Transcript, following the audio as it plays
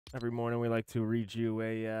Every morning we like to read you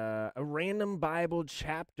a random Bible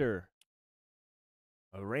chapter.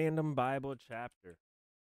 A random Bible chapter.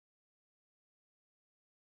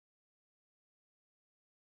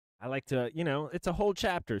 I like to, it's a whole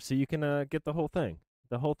chapter, so you can get the whole thing.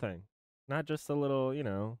 The whole thing. Not just a little,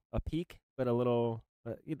 a peek, but a little,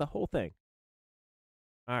 the whole thing.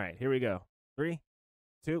 All right, here we go. 3,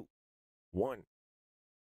 2, 1.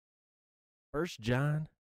 1 John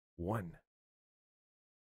 1.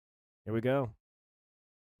 Here we go.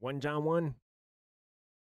 1 John 1.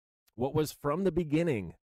 What was from the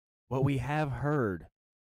beginning, what we have heard,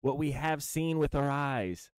 what we have seen with our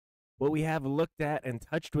eyes, what we have looked at and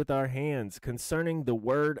touched with our hands concerning the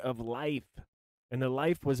word of life. And the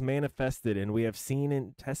life was manifested, and we have seen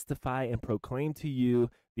and testify and proclaim to you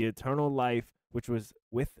the eternal life which was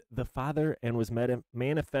with the Father and was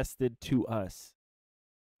manifested to us.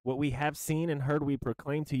 What we have seen and heard we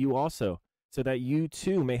proclaim to you also, so that you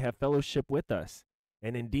too may have fellowship with us.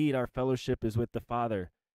 And indeed our fellowship is with the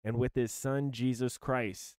Father and with his Son Jesus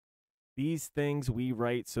Christ. These things we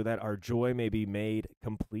write so that our joy may be made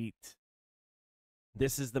complete.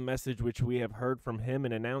 This is the message which we have heard from him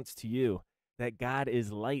and announced to you, that God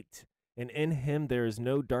is light, and in him there is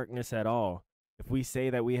no darkness at all. If we say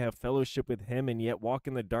that we have fellowship with him and yet walk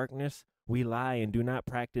in the darkness, we lie and do not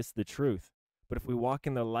practice the truth. But if we walk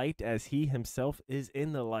in the light as he himself is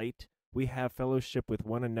in the light, we have fellowship with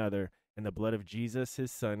one another, and the blood of Jesus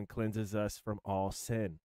his Son cleanses us from all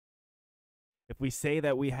sin. If we say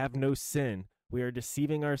that we have no sin, we are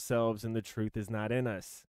deceiving ourselves and the truth is not in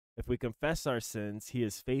us. If we confess our sins, he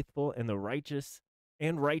is faithful and righteous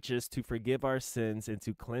to forgive our sins and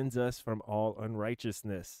to cleanse us from all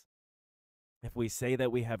unrighteousness. If we say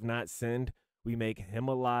that we have not sinned, we make him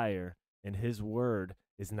a liar, and his word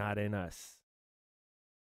is not in us.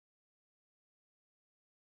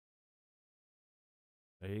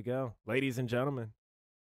 There you go. Ladies and gentlemen,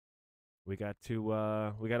 we got to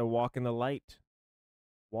walk in the light.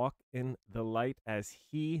 Walk in the light as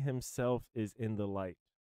he himself is in the light.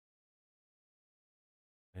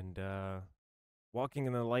 And walking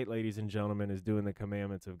in the light, ladies and gentlemen, is doing the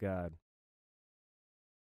commandments of God.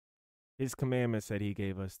 His commandments that he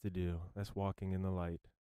gave us to do. That's walking in the light.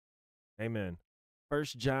 Amen. 1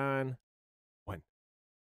 John 1.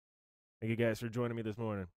 Thank you guys for joining me this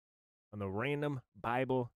morning on the Random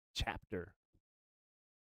Bible Chapter.